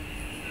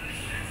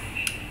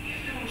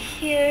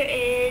here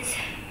is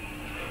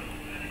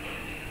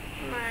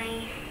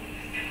my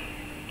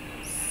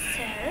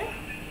cell.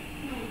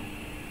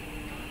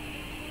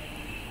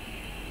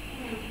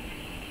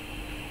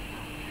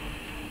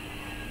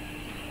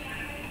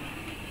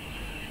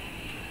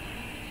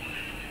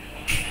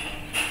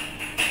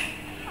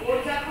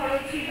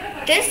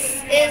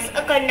 This is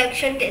a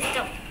conduction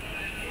tester,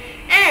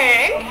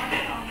 and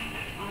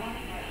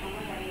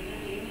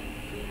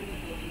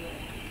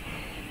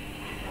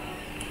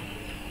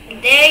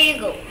there you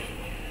go.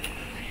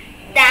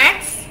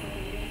 That's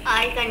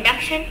our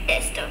conduction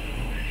tester.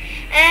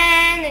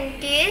 And in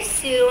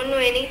case you don't know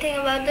anything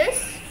about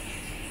this,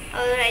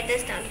 I will write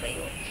this down for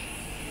you.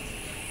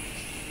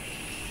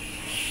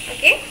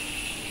 Okay?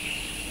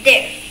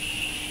 There.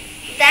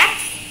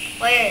 That's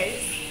what it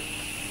is.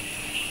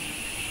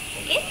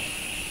 Okay?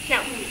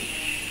 Now.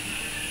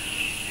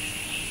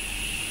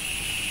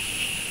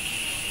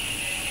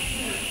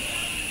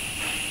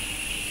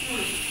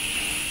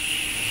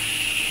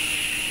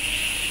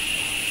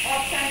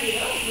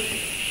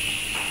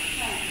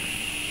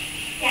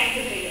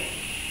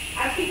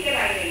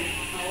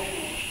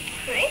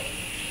 Right?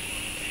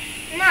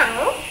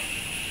 Now,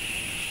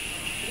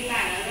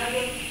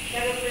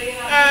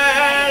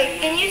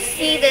 can you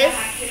see this?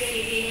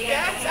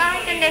 That's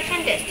our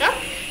conduction tester.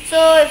 So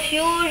if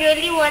you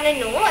really want to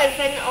know if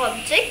an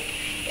object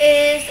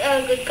is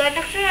a good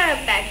conductor or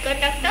a bad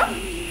conductor,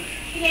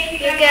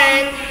 you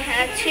can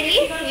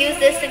actually use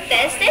this to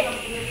test it.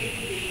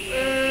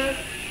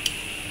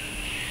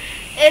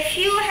 If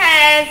you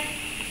have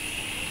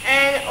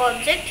an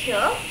object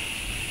here,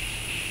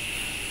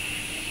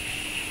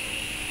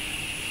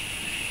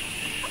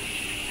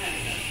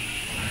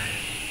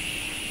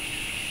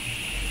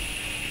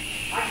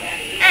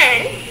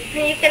 and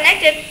you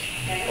connect it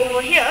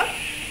over here,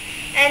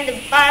 and the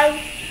bulb,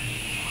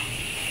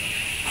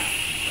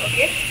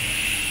 okay,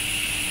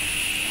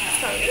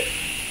 sorry,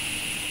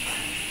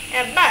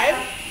 a bulb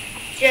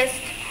just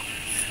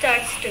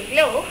starts to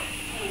glow,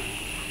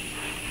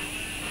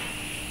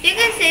 you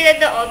can say that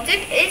the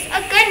object is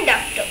a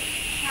conductor.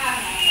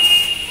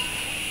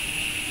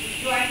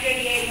 Right?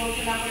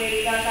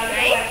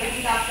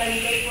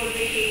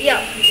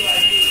 Yeah.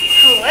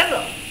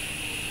 However,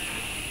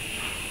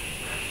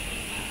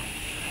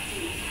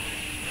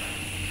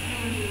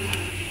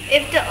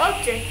 if the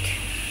object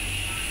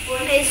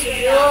is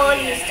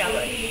really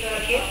stubborn,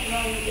 okay,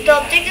 if the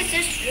object is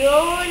just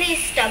really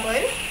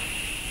stubborn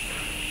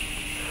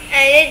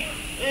and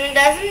it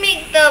doesn't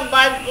make the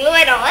bulb glow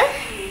at all,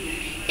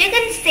 you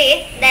can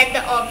say that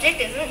the object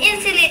is an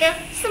insulator.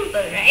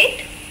 Simple,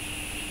 right?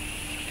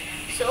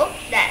 So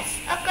that's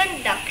a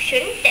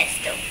conduction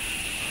tester.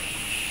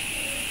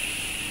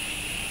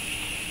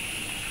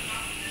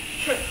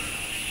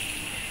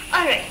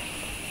 Alright.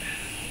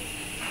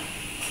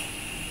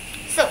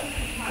 So,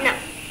 now,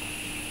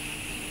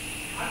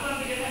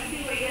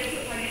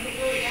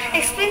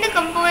 explain the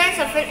components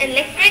of an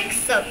electric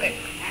circuit.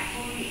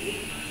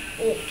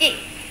 Okay.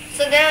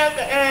 So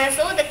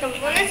the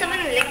components of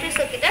an electric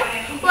circuit are,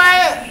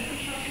 well,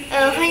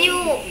 when you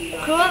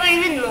grow up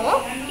even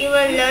more, you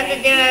will learn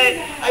that there are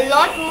a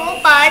lot more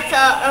parts,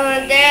 there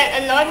are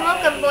a lot more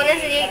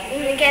components that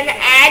you can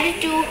add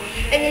to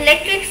an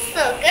electric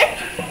circuit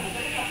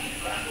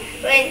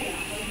when,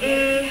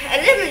 a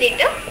little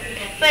later.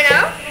 For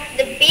now,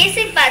 the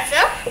basic parts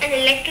are an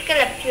electrical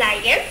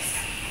appliance,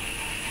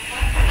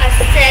 a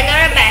cell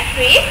or a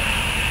battery,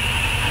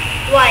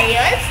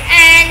 wires,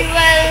 and,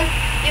 well,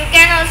 you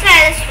can also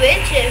add a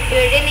switch if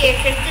you're really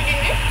interested in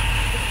it.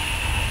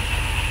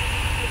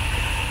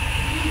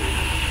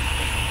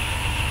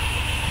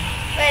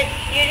 But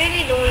you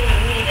really don't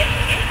need it,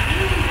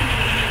 okay?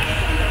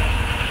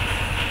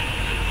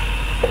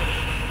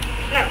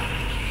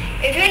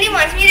 it really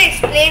wants me to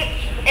explain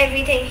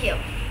everything here.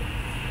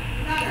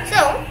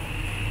 So,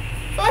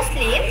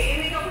 firstly,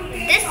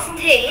 this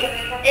thing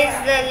is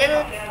the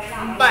little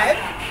bulb,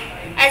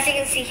 as you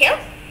can see here,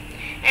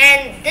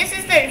 and this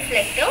is the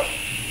reflector.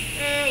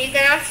 You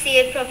cannot see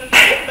it properly,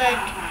 but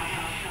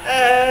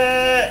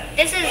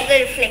this is the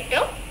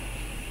reflector,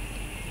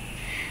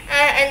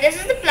 and this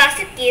is the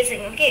plastic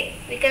casing. Okay,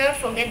 we cannot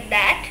forget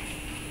that.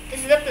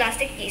 This is the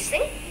plastic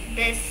casing,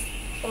 this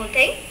whole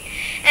thing,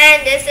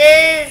 and this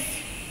is,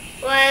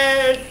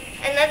 well,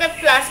 another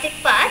plastic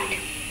part,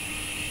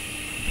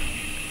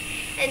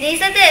 and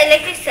these are the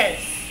electric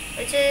cells,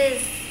 which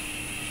is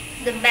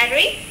the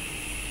battery.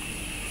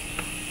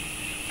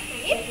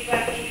 Okay.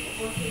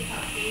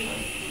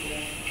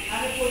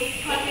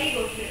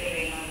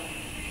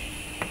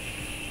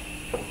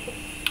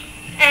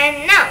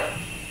 And now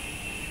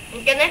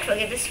you cannot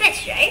forget the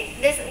switch, right?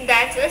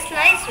 That's a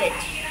slide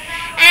switch,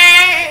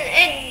 and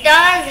it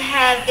does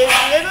have this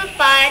little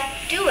part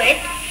to it,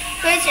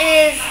 which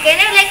is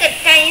kind of like a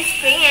tiny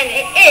spring, and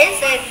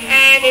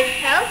it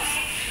helps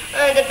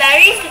the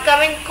batteries to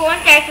come in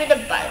contact with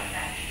the bulb.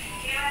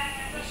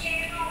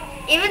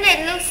 Even though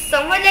it looks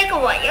somewhat like a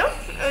wire,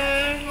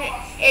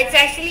 it's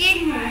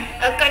actually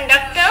a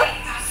conductor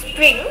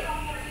spring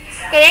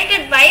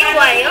connected by a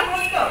wire,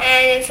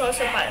 and it's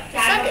also part of the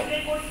circuit.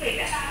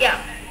 Yeah,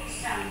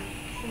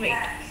 great.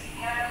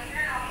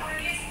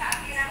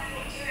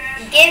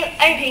 Give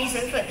a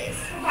reason for this.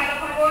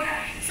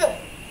 So,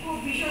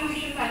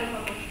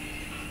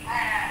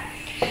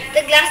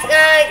 the glass.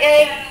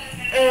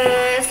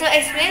 So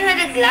explain how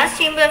the glass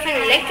chamber of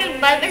an electric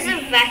bulb is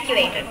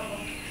evacuated.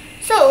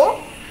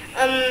 So,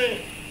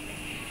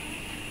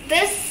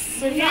 this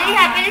really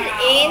happened in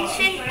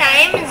ancient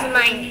times,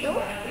 mind you.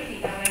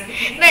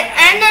 But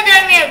another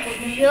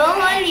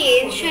really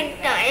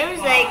ancient times,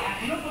 like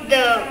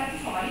the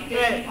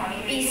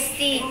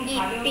BCE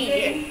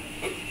period.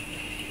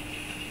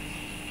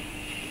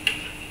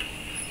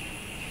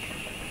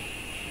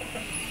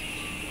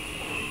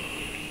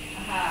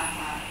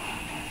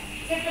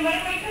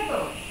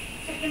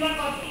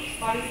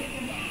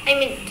 I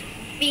mean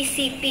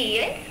BC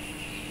period,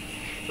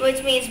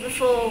 which means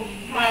before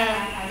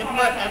the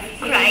birth of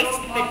Christ.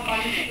 But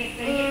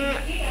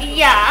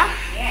yeah,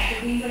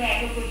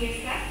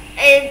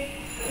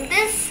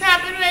 this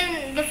happened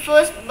when the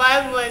first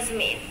bulb was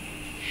made.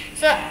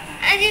 So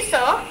as you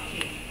saw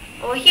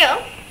over here,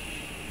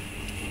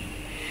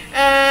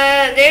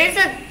 there is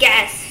a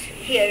gas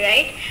here,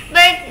 right?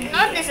 But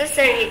not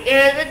necessarily.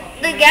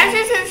 The gas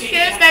just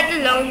ensures that the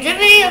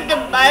longevity of the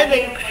bulb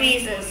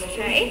increases,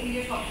 right?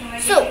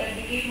 So,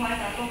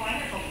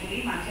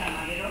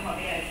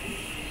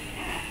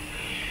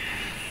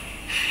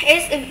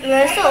 it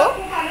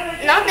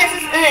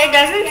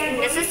doesn't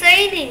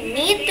necessarily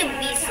need to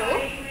be so,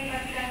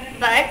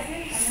 but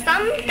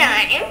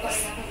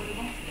sometimes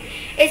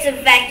it's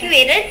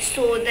evacuated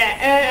so that,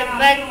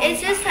 but it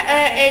just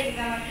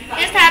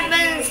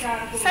happens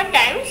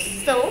sometimes.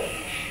 So,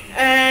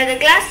 the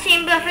glass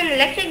chamber of an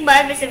electric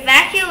bulb is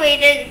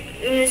evacuated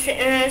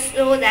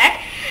so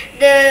that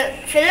the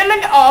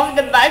filament of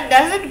the bulb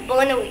doesn't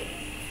burn away.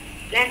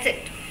 That's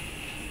it.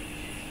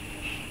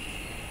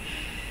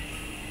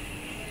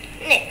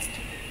 Next,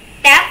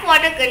 tap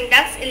water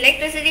conducts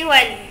electricity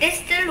while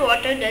distilled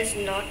water does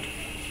not.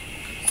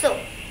 So,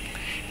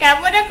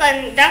 tap water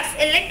conducts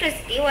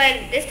electricity while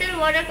distilled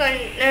water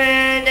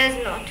does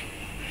not.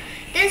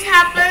 This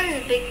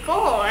happens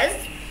because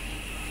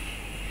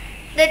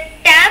the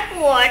tap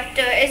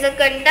water is a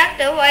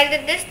conductor while the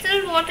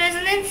distilled water is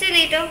an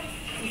insulator.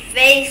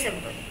 Very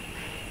simple.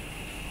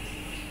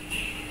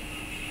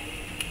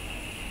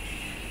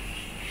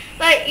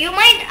 But you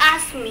might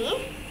ask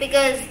me,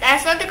 because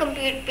that's not the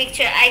complete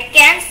picture, I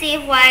can see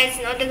why it's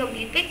not the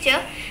complete picture,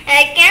 and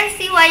I can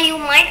see why you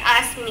might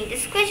ask me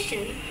this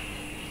question.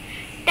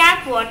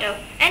 Tap water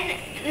and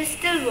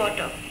distilled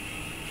water.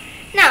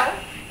 Now,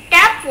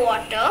 tap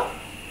water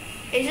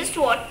is just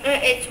water,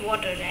 it's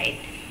water, right?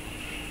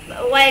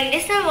 While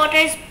distilled water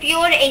is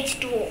pure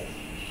H2O,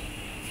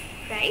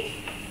 right?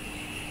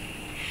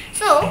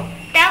 So,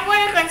 tap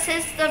water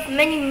consists of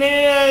many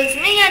minerals,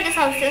 many other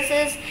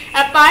substances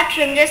apart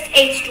from just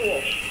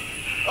H2O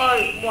or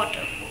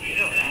water, you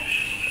know that.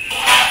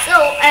 So,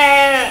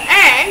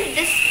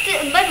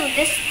 but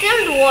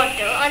distilled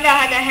water, on the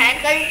other hand,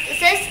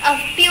 consists of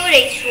pure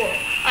H2O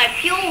or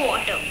pure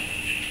water.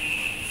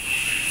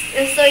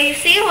 So you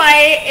see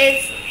why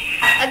it's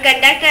a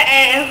conductor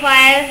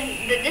while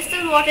the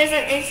distilled water is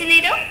an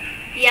insulator?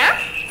 Yeah?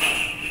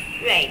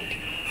 Right.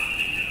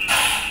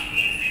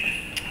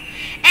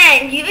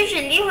 And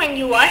usually when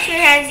you wash your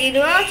hands, you do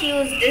not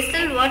use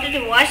distilled water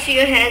to wash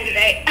your hands,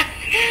 right?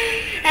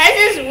 That's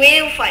just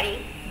way funny.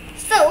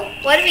 So,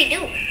 what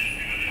do?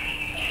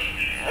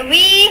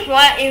 We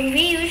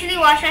usually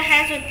wash our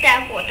hands with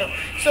tap water.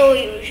 So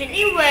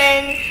usually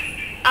when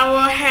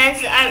our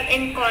hands are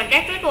in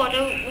contact with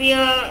water, we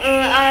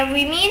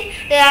mean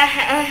that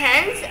our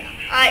hands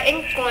are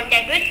in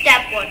contact with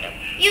tap water.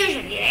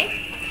 Usually, right?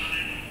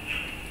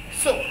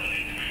 So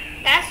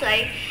that's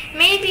why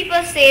Many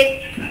people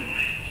say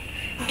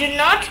do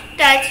not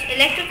touch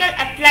electrical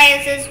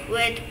appliances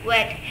with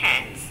wet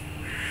hands.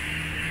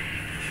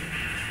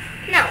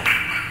 Now,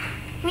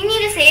 we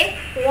need to say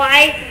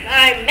why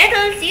are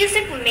metals used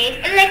to make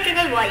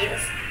electrical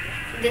wires.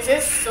 This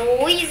is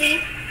so easy.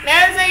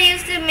 Metals are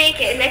used to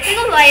make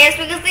electrical wires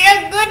because they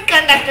are good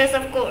conductors,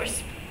 of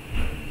course.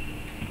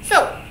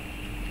 So,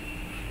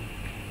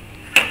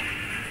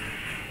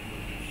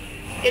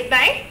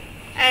 goodbye,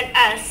 and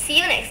I'll see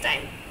you next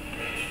time.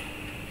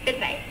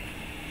 Goodbye.